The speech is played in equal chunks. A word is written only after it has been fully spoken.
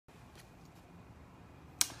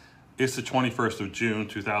It's the 21st of June,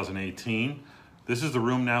 2018. This is the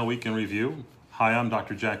RheumNow Week in Review. Hi, I'm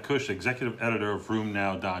Dr. Jack Cush, Executive Editor of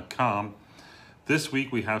RheumNow.com. This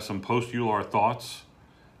week we have some post-EULAR thoughts.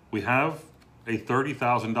 We have a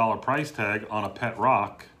 $30,000 price tag on a pet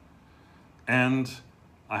rock. And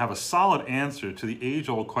I have a solid answer to the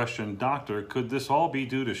age-old question, Doctor, could this all be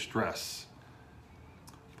due to stress?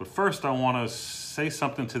 But first I want to say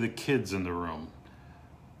something to the kids in the room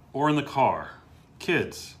or in the car.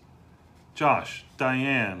 Kids. Josh,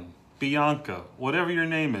 Diane, Bianca, whatever your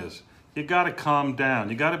name is, you got to calm down.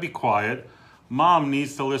 You got to be quiet. Mom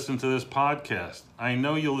needs to listen to this podcast. I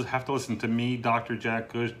know you'll have to listen to me, Dr. Jack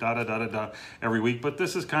Cush, every week, but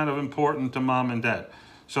this is kind of important to mom and dad.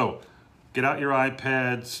 So get out your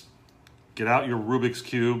iPads, get out your Rubik's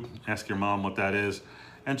Cube, ask your mom what that is,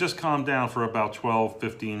 and just calm down for about 12,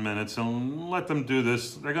 15 minutes and let them do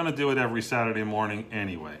this. They're going to do it every Saturday morning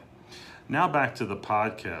anyway. Now back to the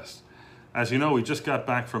podcast. As you know, we just got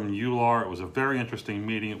back from EULAR. It was a very interesting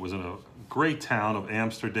meeting. It was in a great town of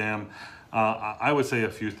Amsterdam. I would say a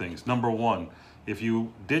few things. Number one, if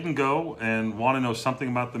you didn't go and want to know something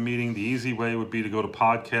about the meeting, the easy way would be to go to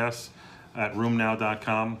podcasts at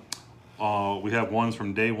rheumnow.com. We have ones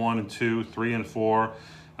from day 1 and 2, 3 and 4.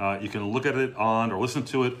 You can look at it on or listen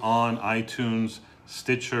to it on iTunes,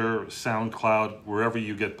 Stitcher, SoundCloud, wherever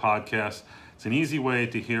you get podcasts. It's an easy way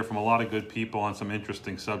to hear from a lot of good people on some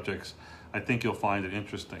interesting subjects. I think you'll find it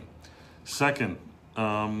interesting. Second,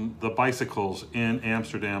 the bicycles in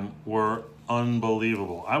Amsterdam were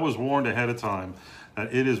unbelievable. I was warned ahead of time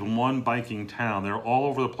that it is one biking town. They're all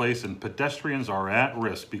over the place, and pedestrians are at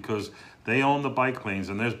risk because they own the bike lanes,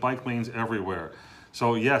 and there's bike lanes everywhere.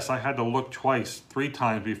 So yes, I had to look twice, 3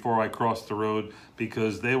 times before I crossed the road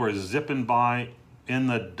because they were zipping by in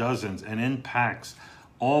the dozens and in packs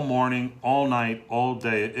all morning, all night, all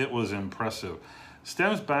day. It was impressive.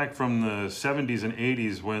 Stems back from the 70s and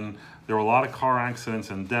 80s when there were a lot of car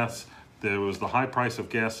accidents and deaths. There was the high price of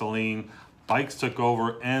gasoline. Bikes took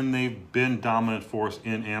over, and they've been dominant force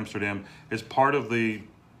in Amsterdam. It's part of the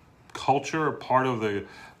culture, part of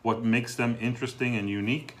what makes them interesting and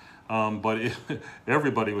unique.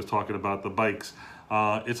 Everybody was talking about the bikes.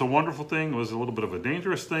 It's a wonderful thing. It was a little bit of a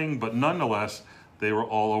dangerous thing, but nonetheless, they were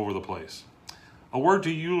all over the place. A word to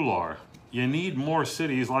EULAR. You need more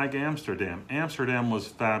cities like Amsterdam. Amsterdam was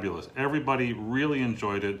fabulous. Everybody really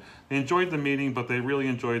enjoyed it. They enjoyed the meeting, but they really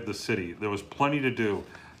enjoyed the city. There was plenty to do.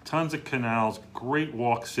 Tons of canals, great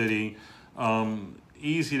walk city,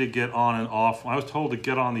 easy to get on and off. I was told to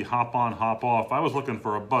get on the hop on, hop off. I was looking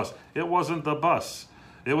for a bus. It wasn't the bus.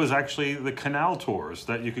 It was actually the canal tours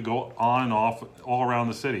that you could go on and off all around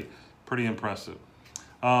the city. Pretty impressive.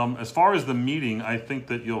 As far as the meeting, I think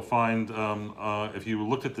that you'll find, if you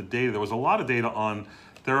looked at the data, there was a lot of data on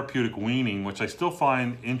therapeutic weaning, which I still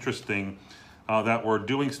find interesting, that we're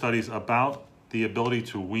doing studies about the ability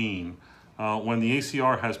to wean. When the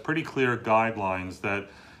ACR has pretty clear guidelines that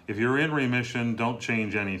if you're in remission, don't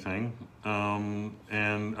change anything.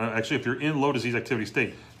 Actually, if you're in low disease activity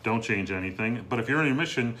state, don't change anything. But if you're in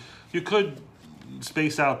remission, you could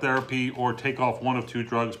space out therapy or take off one of 2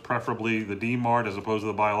 drugs, preferably the DMARD as opposed to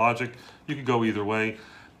the biologic. You could go either way.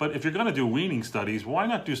 But if you're going to do weaning studies, why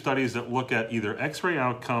not do studies that look at either x-ray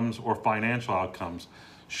outcomes or financial outcomes?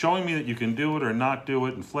 Showing me that you can do it or not do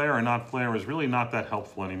it and flare or not flare is really not that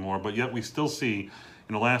helpful anymore. But yet we still see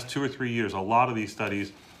in the last 2 or 3 years, a lot of these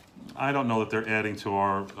studies, I don't know that they're adding to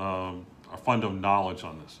our fund of knowledge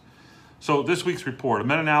on this. So this week's report, a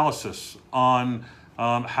meta-analysis on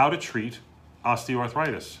how to treat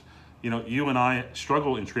osteoarthritis. You know, you and I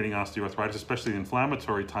struggle in treating osteoarthritis, especially the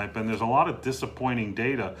inflammatory type, and there's a lot of disappointing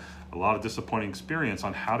data, a lot of disappointing experience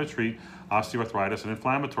on how to treat osteoarthritis and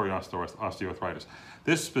inflammatory osteoarthritis.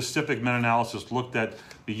 This specific meta-analysis looked at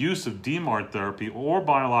the use of DMARD therapy or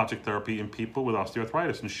biologic therapy in people with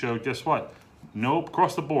osteoarthritis and showed, guess what? No,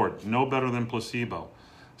 across the board, no better than placebo.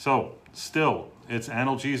 So still, it's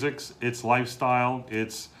analgesics, it's lifestyle,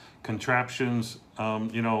 it's contraptions,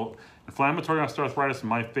 inflammatory osteoarthritis,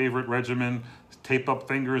 my favorite regimen, tape up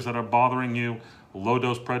fingers that are bothering you,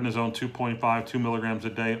 low-dose prednisone 2.5, 2 milligrams a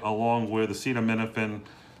day, along with acetaminophen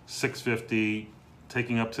 650,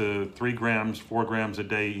 taking up to 3 grams, 4 grams a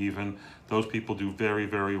day even. Those people do very,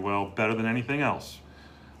 very well, better than anything else.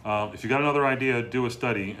 If you got another idea, do a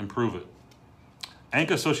study and prove it.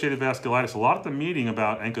 ANCA-associated vasculitis, a lot at the meeting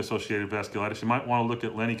about ANCA-associated vasculitis. You might want to look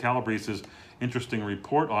at Lenny Calabrese's interesting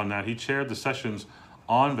report on that. He chaired the sessions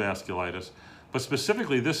on vasculitis, but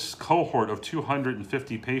specifically this cohort of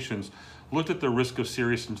 250 patients looked at the risk of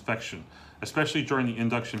serious infection, especially during the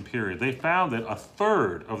induction period. They found that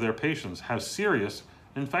 1/3 of their patients have serious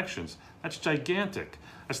infections. That's gigantic.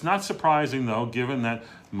 That's not surprising, though, given that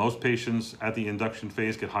most patients at the induction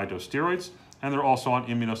phase get high-dose steroids, and they're also on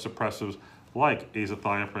immunosuppressives like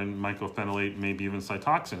azathioprine, mycophenolate, maybe even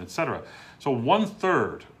Cytoxan, etc. So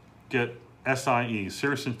 1/3 get SIE,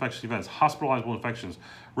 serious infectious events, hospitalizable infections.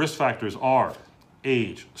 Risk factors are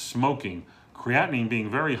age, smoking, creatinine being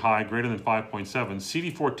very high, greater than 5.7,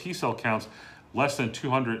 CD4 T cell counts less than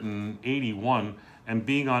 281, and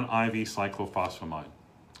being on IV cyclophosphamide.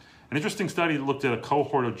 An interesting study looked at a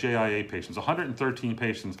cohort of JIA patients, 113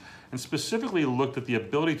 patients, and specifically looked at the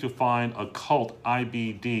ability to find occult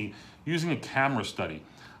IBD using a camera study.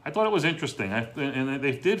 I thought it was interesting, and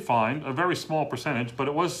they did find a very small percentage, but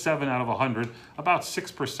it was 7 out of 100, about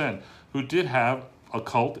 6%, who did have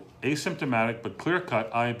occult, asymptomatic, but clear-cut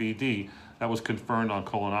IBD that was confirmed on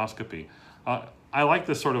colonoscopy. I like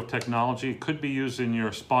this sort of technology. It could be used in your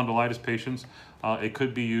spondylitis patients. It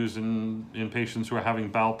could be used in patients who are having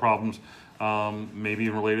bowel problems, maybe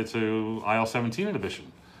related to IL-17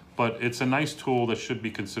 inhibition. But it's a nice tool that should be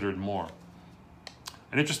considered more.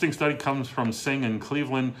 An interesting study comes from Singh in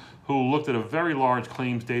Cleveland, who looked at a very large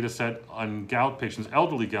claims data set on gout patients,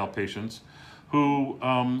 elderly gout patients, who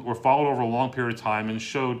were followed over a long period of time and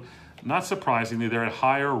showed, not surprisingly, they're at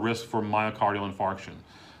higher risk for myocardial infarction.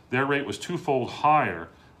 Their rate was twofold higher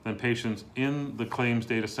than patients in the claims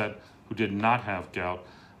data set who did not have gout.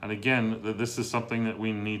 And again, this is something that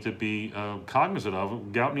we need to be cognizant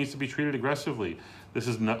of. Gout needs to be treated aggressively. This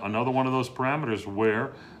is another one of those parameters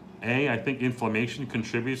where, I think inflammation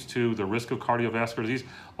contributes to the risk of cardiovascular disease.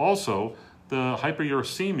 Also, the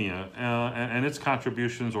hyperuricemia and its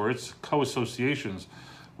contributions or its co-associations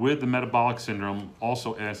with the metabolic syndrome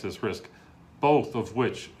also adds this risk, both of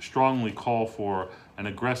which strongly call for an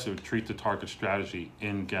aggressive treat-to-target strategy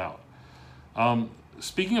in gout.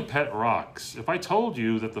 Speaking of pet rocks, if I told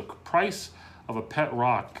you that the price of a pet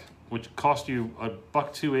rock, which cost you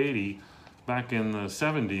 $1.280 back in the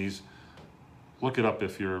 70s, look it up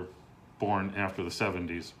if you're born after the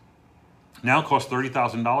 70s, now costs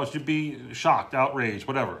 $30,000, you'd be shocked, outraged,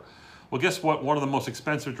 whatever. Well, guess what? One of the most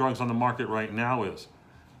expensive drugs on the market right now is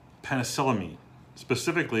penicillamine,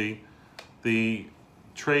 specifically the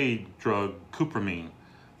trade drug cupramine.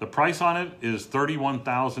 The price on it is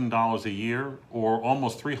 $31,000 a year, or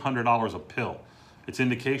almost $300 a pill. Its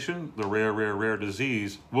indication, the rare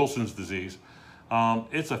disease, Wilson's disease.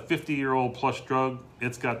 It's a 50-year-old plus drug.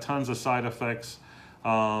 It's got tons of side effects.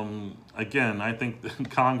 Again, I think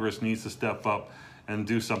Congress needs to step up and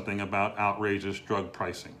do something about outrageous drug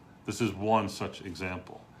pricing. This is one such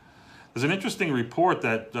example. There's an interesting report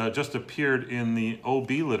that just appeared in the OB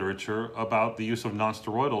literature about the use of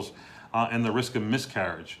nonsteroidals and the risk of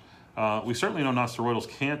miscarriage. We certainly know nonsteroidals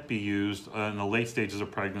can't be used in the late stages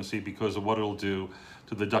of pregnancy because of what it'll do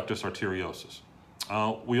to the ductus arteriosus.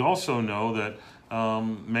 We also know that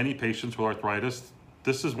many patients with arthritis,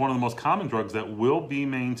 this is one of the most common drugs that will be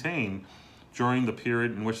maintained during the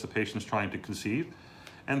period in which the patient's trying to conceive,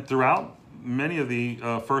 and throughout many of the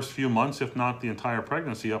first few months, if not the entire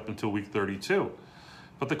pregnancy, up until week 32.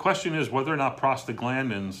 But the question is whether or not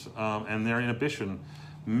prostaglandins and their inhibition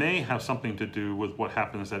may have something to do with what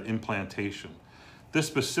happens at implantation. This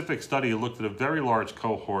specific study looked at a very large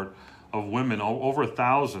cohort of women, over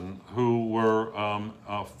 1,000, who were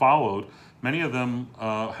followed. Many of them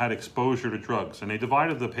had exposure to drugs, and they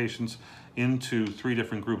divided the patients into 3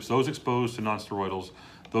 different groups: those exposed to nonsteroidals,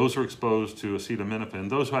 those who are exposed to acetaminophen,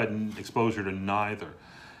 those who had exposure to neither.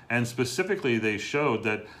 And specifically, they showed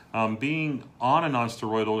that being on a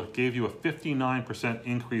nonsteroidal gave you a 59%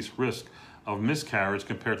 increased risk of miscarriage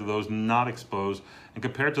compared to those not exposed, and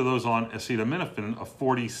compared to those on acetaminophen, a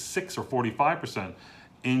 46 or 45%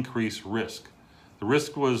 increased risk. The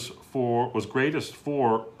risk was greatest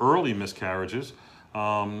for early miscarriages,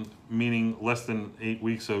 meaning less than 8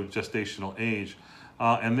 weeks of gestational age,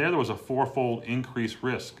 and there was a 4-fold increased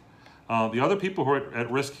risk. The other people who were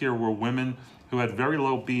at risk here were women who had very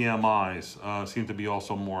low BMIs, seemed to be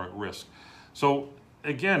also more at risk. So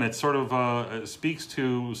again, it sort of speaks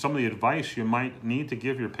to some of the advice you might need to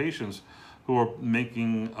give your patients who are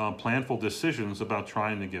making planful decisions about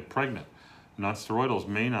trying to get pregnant. Nonsteroidals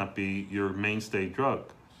may not be your mainstay drug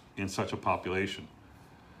in such a population.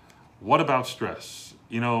 What about stress?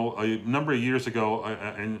 You know, a number of years ago,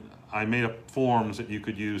 I made up forms that you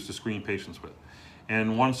could use to screen patients with.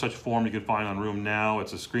 And one such form you can find on RheumNow.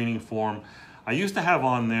 It's a screening form. I used to have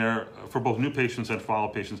on there, for both new patients and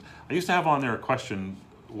follow-up patients, I used to have on there a question: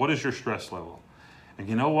 what is your stress level? And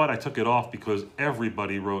you know what? I took it off because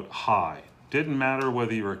everybody wrote high. Didn't matter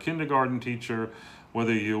whether you were a kindergarten teacher,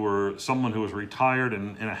 whether you were someone who was retired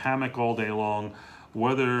and in a hammock all day long,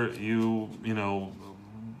 whether you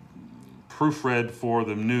proofread for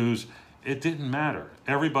the news, it didn't matter.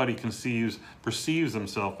 Everybody perceives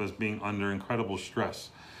themselves as being under incredible stress.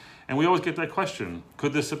 And we always get that question,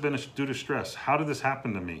 could this have been due to stress? How did this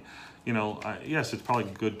happen to me? Yes, it's probably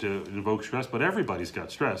good to evoke stress, but everybody's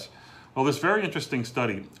got stress. Well, this very interesting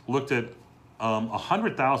study looked at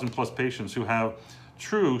 100,000 plus patients who have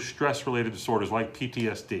true stress-related disorders like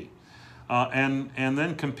PTSD. And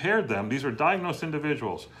then compared them, these are diagnosed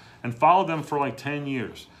individuals, and followed them for like 10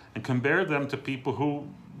 years, and compared them to people who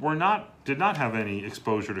did not have any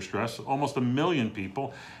exposure to stress, almost 1 million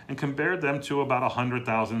people, and compared them to about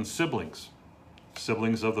 100,000 siblings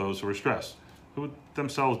of those who were stressed, who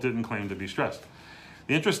themselves didn't claim to be stressed.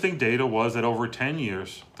 The interesting data was that over 10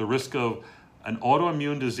 years, the risk of an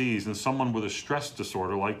autoimmune disease in someone with a stress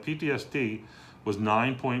disorder like PTSD was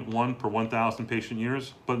 9.1 per 1,000 patient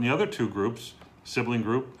years, but in the other two groups, sibling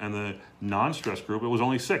group and the non-stress group, it was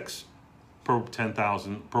only 6 per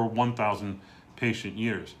 1,000 patient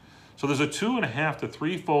years. So there's a 2.5 to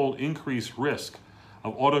 3-fold increased risk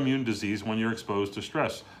of autoimmune disease when you're exposed to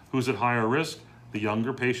stress. Who's at higher risk? The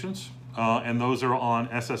younger patients and those that are on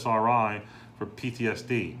SSRI for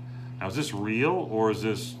PTSD. Now, is this real, or is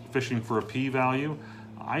this fishing for a p-value?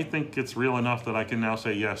 I think it's real enough that I can now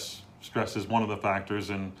say, yes, stress is one of the factors,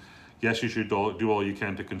 and yes, you should do all you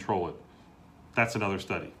can to control it. That's another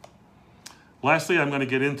study. Lastly, I'm going to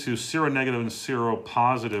get into seronegative and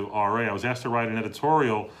seropositive RA. I was asked to write an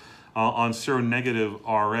editorial on seronegative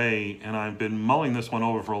RA, and I've been mulling this one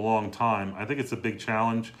over for a long time. I think it's a big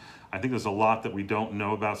challenge. I think there's a lot that we don't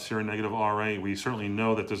know about seronegative RA. We certainly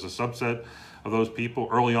know that there's a subset of those people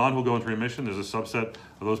early on who'll go into remission. There's a subset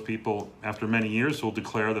of those people after many years who'll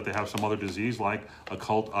declare that they have some other disease like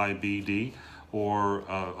occult IBD or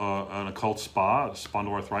an occult SPA,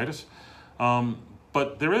 spondyloarthritis.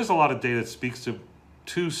 But there is a lot of data that speaks to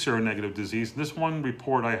seronegative disease. This one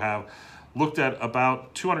report I have looked at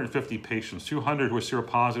about 250 patients, 200 who are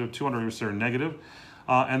seropositive, 200 who are seronegative,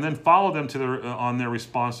 and then followed them on their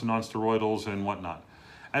response to nonsteroidals and whatnot.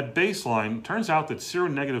 At baseline, turns out that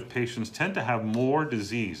seronegative patients tend to have more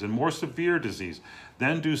disease and more severe disease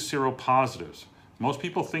than do seropositives. Most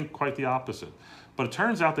people think quite the opposite. But it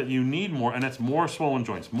turns out that you need more, and it's more swollen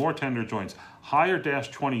joints, more tender joints, higher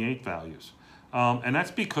 -28 values. And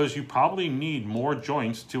that's because you probably need more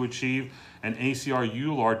joints to achieve an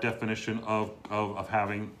ACR-EULAR definition of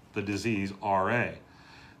having the disease RA.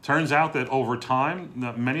 Turns out that over time,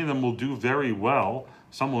 many of them will do very well.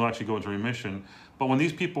 Some will actually go into remission. But when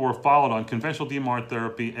these people were followed on conventional DMARD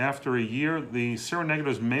therapy, after a year, the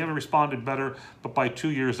seronegatives may have responded better, but by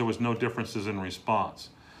 2 years, there was no differences in response.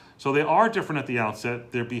 So they are different at the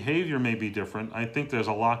outset. Their behavior may be different. I think there's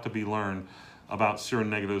a lot to be learned about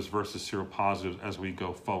seronegatives versus seropositives as we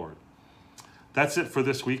go forward. That's it for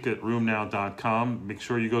this week at rheumnow.com. Make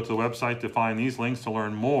sure you go to the website to find these links to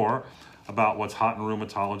learn more about what's hot in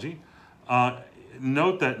rheumatology.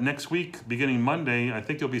 Note that next week, beginning Monday, I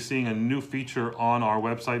think you'll be seeing a new feature on our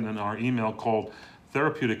website and our email called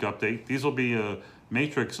Therapeutic Update. These will be a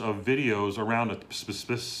matrix of videos around a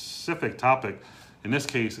specific topic. In this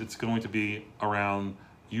case, it's going to be around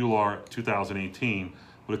EULAR 2018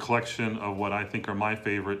 with a collection of what I think are my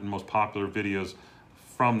favorite and most popular videos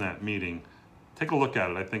from that meeting. Take a look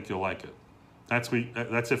at it. I think you'll like it.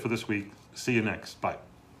 That's it for this week. See you next. Bye.